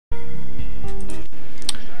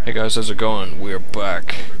Hey guys, how's it going? We're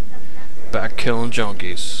back. Back killing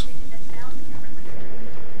junkies.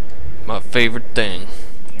 My favorite thing.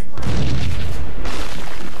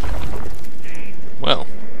 Well.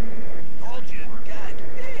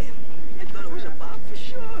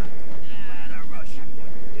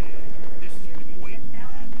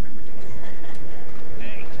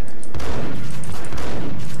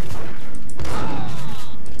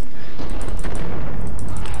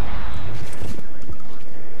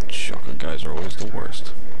 Guys are always the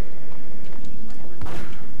worst.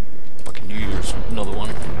 Fucking New Year's, another one.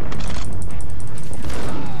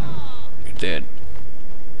 You're dead.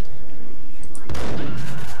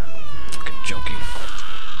 Fucking junkie.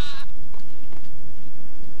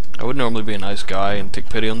 I would normally be a nice guy and take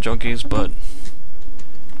pity on junkies, but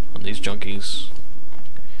on these junkies,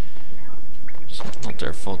 it's not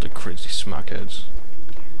their fault. They're crazy smackheads.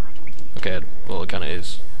 Okay, well it kinda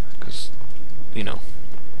is, cause you know.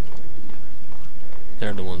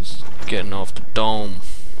 They're the ones getting off the dome.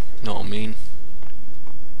 Know what I mean?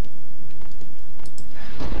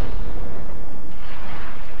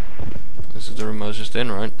 This is the room I was just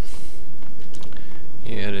in, right?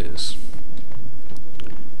 Yeah, it is.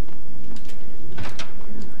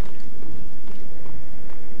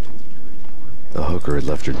 The hooker had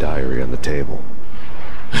left her diary on the table.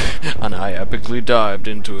 And I epically dived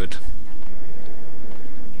into it.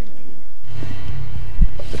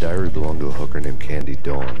 The diary belonged to a hooker named Candy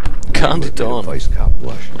Dawn. Candy Dawn. Vice cop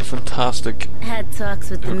blush. What a fantastic. Had talks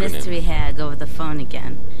with the mystery hag over the phone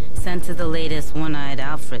again. Sent her the latest One-Eyed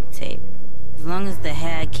Alfred tape. As long as the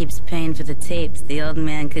hag keeps paying for the tapes, the old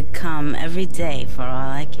man could come every day for all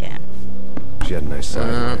I care. She had a nice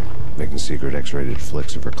side making secret X-rated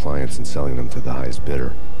flicks of her clients and selling them to the highest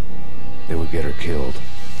bidder. It would get her killed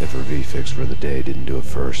if her V-fix for the day didn't do it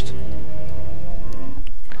first.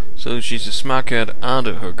 So she's a smackhead and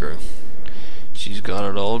a hooker. She's got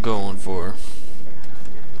it all going for her.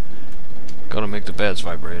 Gotta make the beds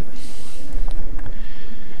vibrate.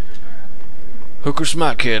 Hooker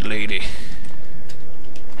smackhead lady.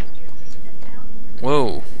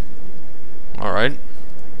 Whoa. Alright.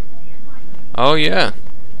 Oh yeah.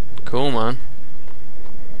 Cool, man.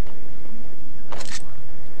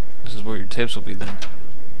 This is where your tapes will be then.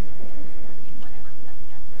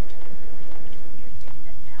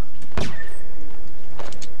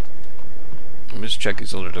 Let me just check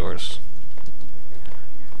these other doors.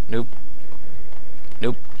 Nope.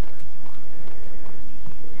 Nope.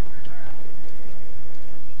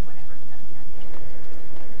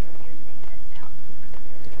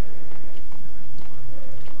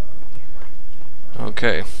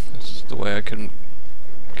 Okay, this is the way I couldn't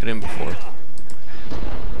get in before.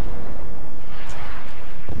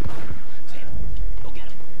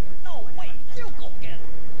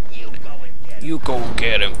 You go and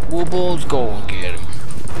get him. Woobles, go and get him.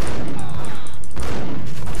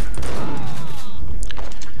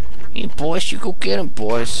 Hey, boys, you go get him,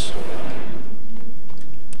 boys.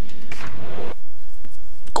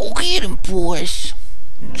 Go get him, boys.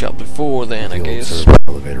 Job before then, I guess. The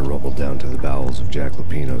elevator rumbled down to the bowels of Jack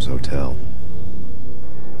Lupino's hotel.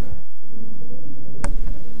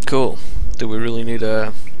 Cool. Do we really need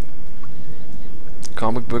a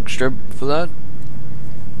comic book strip for that?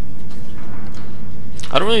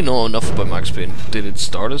 I don't really know enough about Max Payne. Did it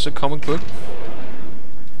start as a comic book?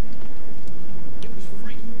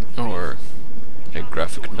 Or a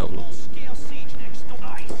graphic novel?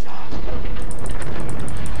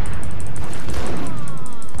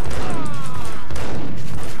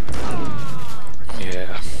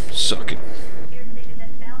 Yeah, suck it.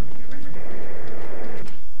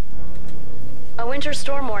 A winter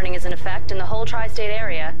storm warning is in effect in the whole tri-state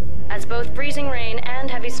area, as both freezing rain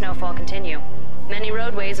and heavy snowfall continue. Many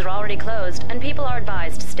roadways are already closed, and people are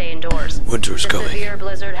advised to stay indoors. Winter's coming. The severe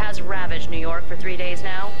blizzard has ravaged New York for 3 days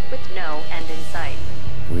now, with no end in sight.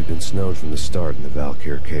 We'd been snowed from the start in the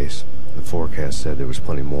Valkyr case. The forecast said there was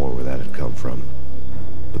plenty more where that had come from.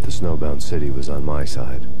 But the snowbound city was on my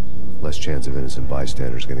side. Less chance of innocent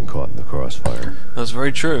bystanders getting caught in the crossfire. That's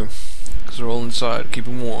very true. Because they're all inside, keep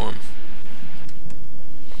them warm.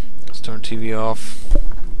 Let's turn TV off.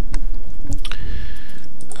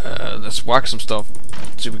 Let's whack some stuff.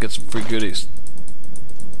 See if we get some free goodies.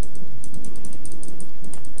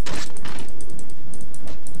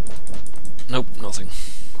 Nope, nothing.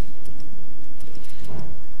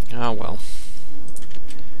 Ah well.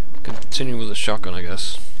 Continue with the shotgun, I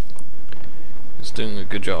guess. It's doing a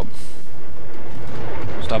good job.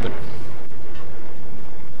 Stop it.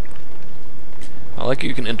 I like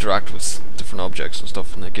you can interact with different objects and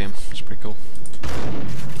stuff in that game. It's pretty cool.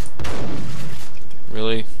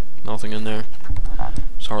 Really? Nothing in there? I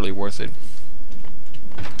was hardly worth it.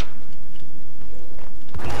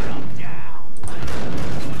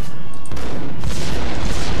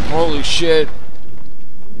 Holy shit!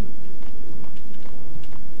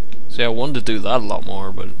 See, I wanted to do that a lot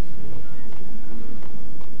more, but...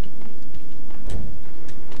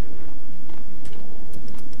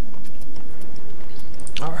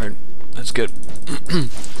 Alright, let's get...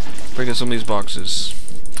 break out some of these boxes.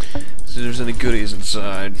 See if there's any goodies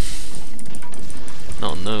inside.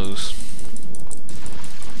 Not on those.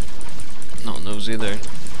 Not on those either.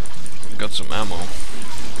 Got some ammo.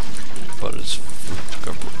 But it's...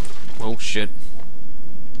 oh shit.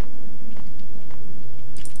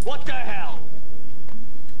 What the hell?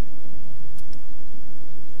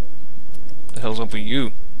 The hell's up with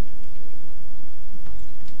you?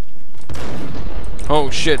 Oh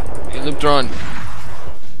shit, he looped around.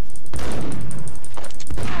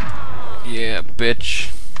 Yeah,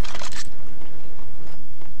 bitch.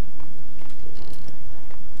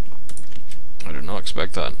 I did not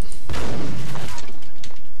expect that.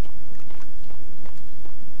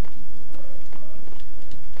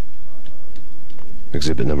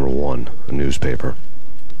 Exhibit number 1, a newspaper.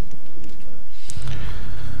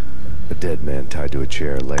 A dead man tied to a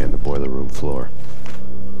chair lay on the boiler room floor.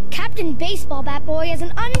 Captain BaseBallBat-Boy has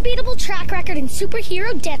an unbeatable track record in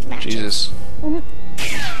superhero death matches. Jesus.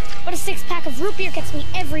 But a 6-pack of root beer gets me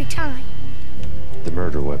every time. The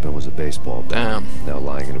murder weapon was a baseball bat, Damn. now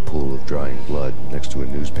lying in a pool of drying blood next to a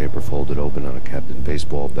newspaper folded open on a Captain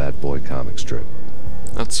BaseBallBat-Boy comic strip.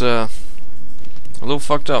 That's a little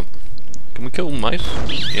fucked up. Can we kill mice?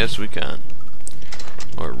 Yes, we can.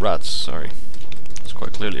 Or rats, sorry. It's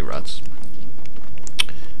quite clearly rats.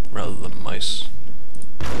 Rather than mice.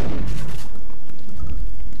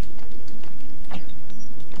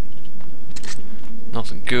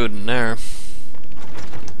 Nothing good in there.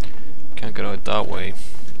 Can't get out that way.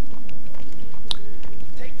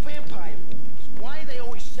 Take vampire movies. Why are they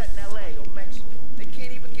always set in LA or Mexico? They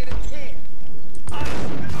can't even get a tan.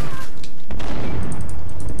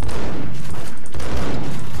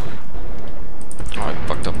 Oh, I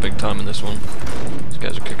fucked up big time in this one. These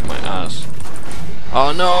guys are kicking my ass.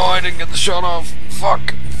 Oh no, I didn't get the shot off.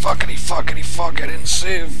 Fuck. Fuckity fuckity fuck. I didn't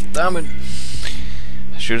save. Damn it.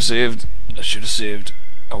 I should have saved. I should have saved.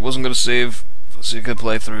 I wasn't gonna save for the sake of the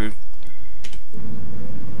playthrough.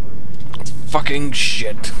 Fucking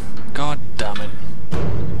shit. God damn it.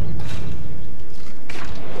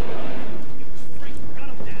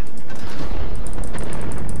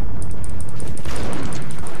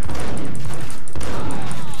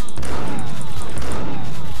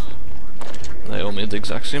 They all made the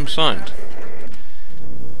exact same sound.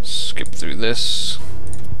 Skip through this.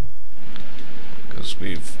 Because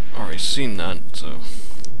we've already seen that, so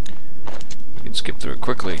we can skip through it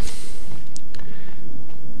quickly.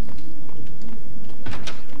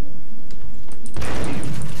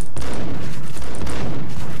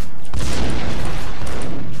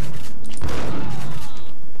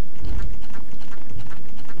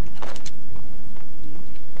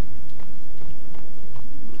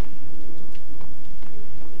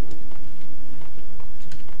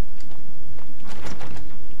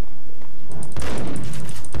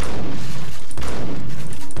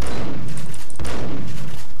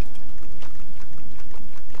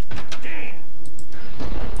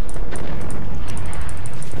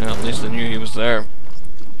 At least I knew he was there.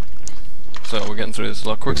 So we're getting through this a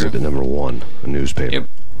lot quicker. Exhibit number 1, a newspaper. Yep.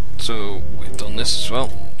 So we've done this as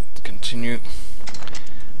well. Continue.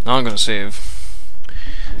 Now I'm gonna save.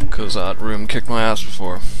 Because that room kicked my ass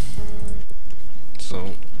before.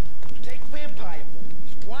 So Take vampire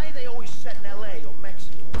movies. Why are they always set in LA or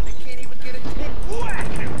Mexico? They can't even get a tan. Whack!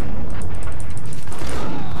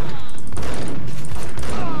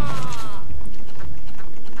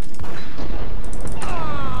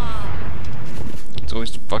 it's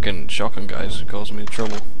always the fucking shotgun guys who cause me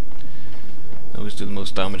trouble. They always do the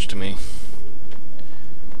most damage to me.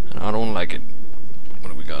 And I don't like it. What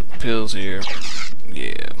do we got? Pills here.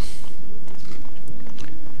 Yeah.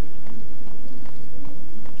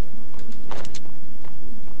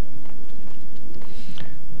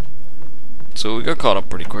 So we got caught up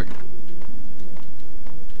pretty quick.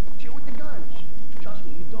 Chill with the guns. Trust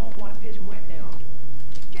me, you don't want to piss wet now.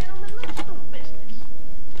 Gentlemen, let's do business.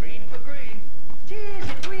 Green for green. Tis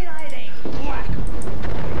a green-eyed ain't. Whack!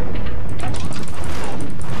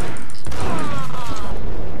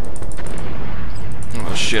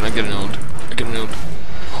 Oh shit, I'm getting old. I'm getting old.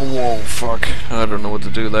 Whoa, fuck. I don't know what to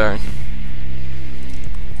do there.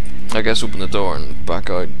 I guess open the door and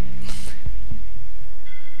back out.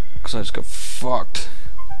 Because I just got fucked.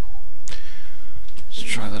 Let's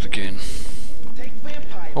try that again. Take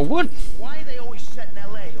vampire. Oh, what? Why are they always set in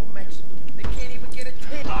LA or Mexico? They can't even get a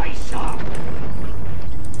tip. I saw.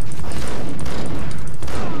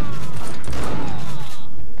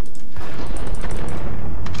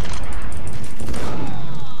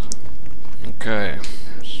 Okay,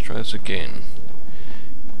 let's try this again.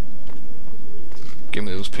 Give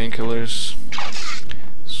me those painkillers.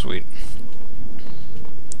 Sweet.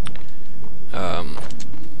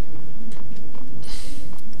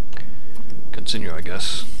 Continue, I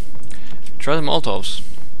guess. Try the Molotovs.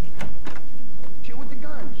 Chill with the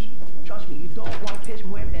guns. Trust me, you don't want to piss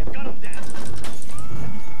me wet there. Gun him down.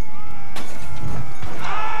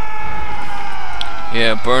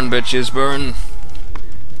 Yeah, burn, bitches, burn.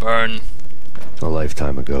 Burn. A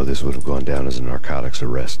lifetime ago, this would have gone down as a narcotics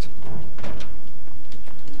arrest.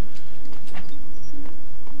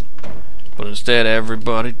 But instead,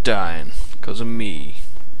 everybody dying. Because of me.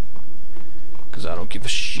 Because I don't give a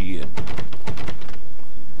shit.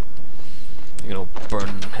 You're gonna burn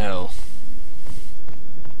in hell.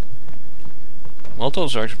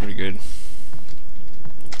 Molotovs are actually pretty good.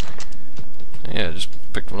 Yeah, just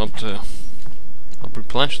picked one up to help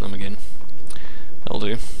replenish them again. That'll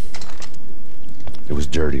do. It was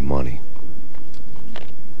dirty money.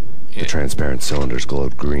 Yeah. The transparent cylinders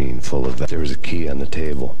glowed green, full of... There was a key on the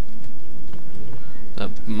table.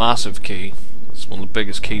 That massive key. It's one of the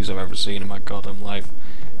biggest keys I've ever seen in my goddamn life.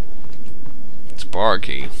 It's a bar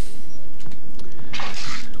key.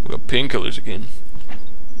 We got painkillers again.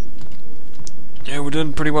 Yeah, we're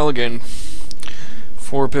doing pretty well again.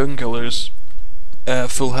 4 painkillers.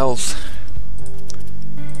 Full health.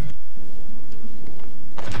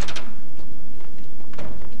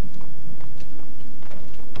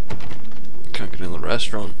 Can't get in the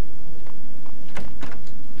restaurant.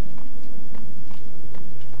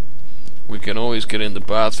 We can always get in the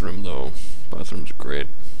bathroom though. Bathrooms are great.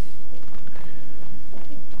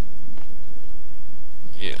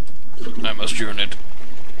 Yeah. I must urinate.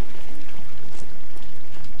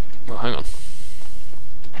 Well, hang on.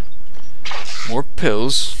 More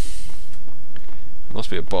pills. Must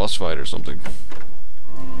be a boss fight or something.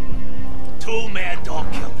 2 mad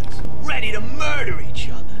dog killers, ready to murder each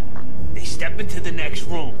other. They step into the next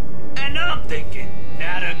room, and I'm thinking,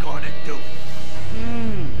 now they're gonna do it.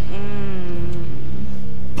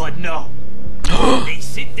 But no. They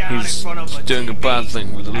sit down in front of a doing TV a bad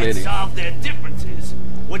thing with a lady. and solve their differences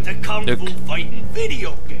with the kung fu fighting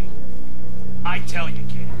video game. I tell you,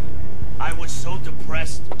 kid, I was so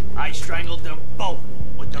depressed, I strangled them both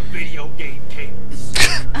with the video game cables.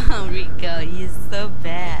 Oh, Rico, you're so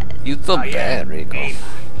bad. You so bad, Rico.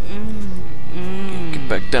 Get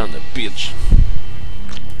back down there, bitch.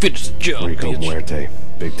 Finish the job, Rico bitch. Muerte,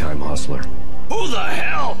 big-time hustler. Who the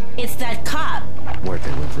hell? It's that cop. Muerte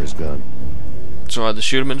went for his gun. So I had to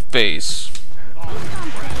shoot him in the face.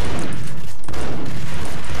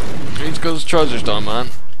 He's got his trousers down, man.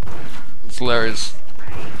 It's hilarious.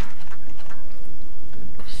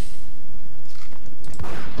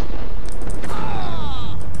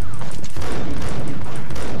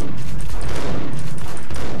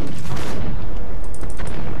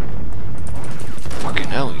 Fucking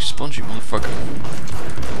hell, you spongy motherfucker.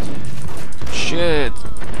 Shit.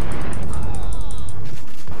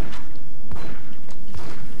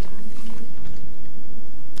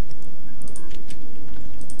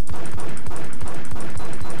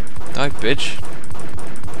 Die, bitch.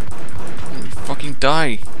 You fucking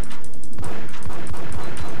die.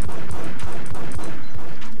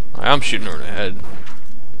 I am shooting her in the head.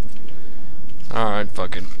 Alright,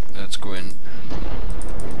 fucking. Let's go in.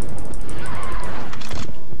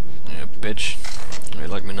 Yeah, bitch. You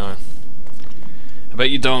like me now? I bet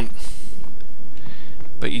you don't.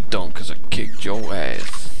 Bet you don't, because I kicked your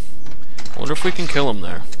ass. I wonder if we can kill him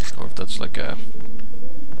there. Or if that's like a...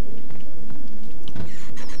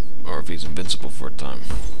 Or if he's invincible for a time.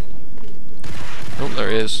 Oh, there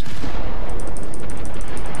he is.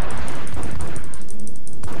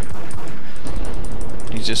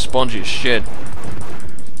 He's just spongy as shit.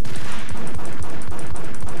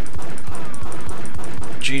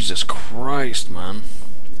 Jesus Christ, man.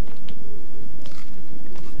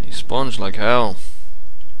 He's sponged like hell.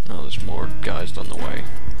 No, there's more guys on the way.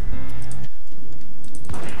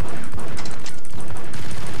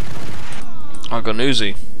 I got an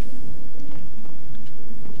Uzi.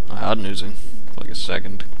 I had an Uzi for like a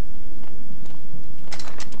second.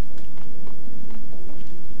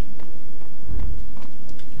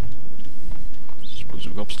 Suppose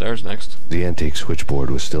we go upstairs next. The antique switchboard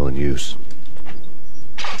was still in use.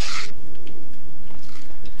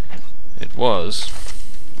 It was.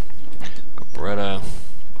 Got Beretta.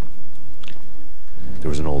 There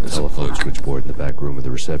was an old telephone switchboard in the back room of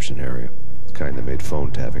the reception area, the kind that made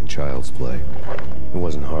phone tapping child's play. It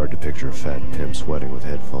wasn't hard to picture a fat pimp sweating with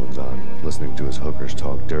headphones on, listening to his hookers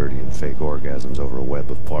talk dirty and fake orgasms over a web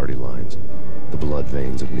of party lines, the blood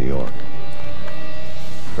veins of New York.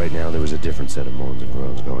 Right now, there was a different set of moans and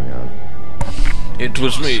groans going on. It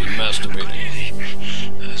was me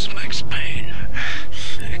masturbating. That's Max Payne.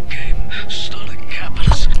 He came, started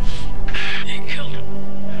capitalist. He killed him.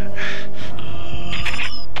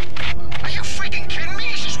 Are you freaking kidding me?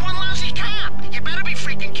 He's just one lousy cop. You better be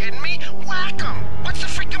freaking kidding me. Whack him. What's the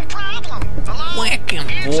freaking problem? Hello? Whack him,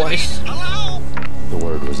 boys. Hello? The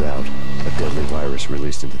word was out. A deadly virus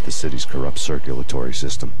released into the city's corrupt circulatory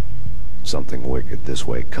system. Something wicked this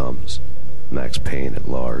way comes. Max Payne at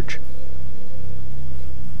large.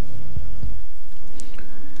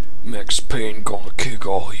 Max Payne gonna kick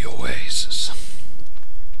all your asses.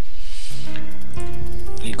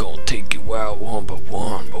 He gonna take you out one by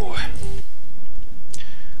one, boy.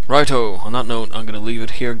 Righto, on that note, I'm gonna leave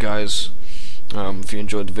it here, guys. If you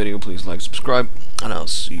enjoyed the video, please like, subscribe, and I'll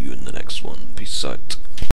see you in the next one. Peace out.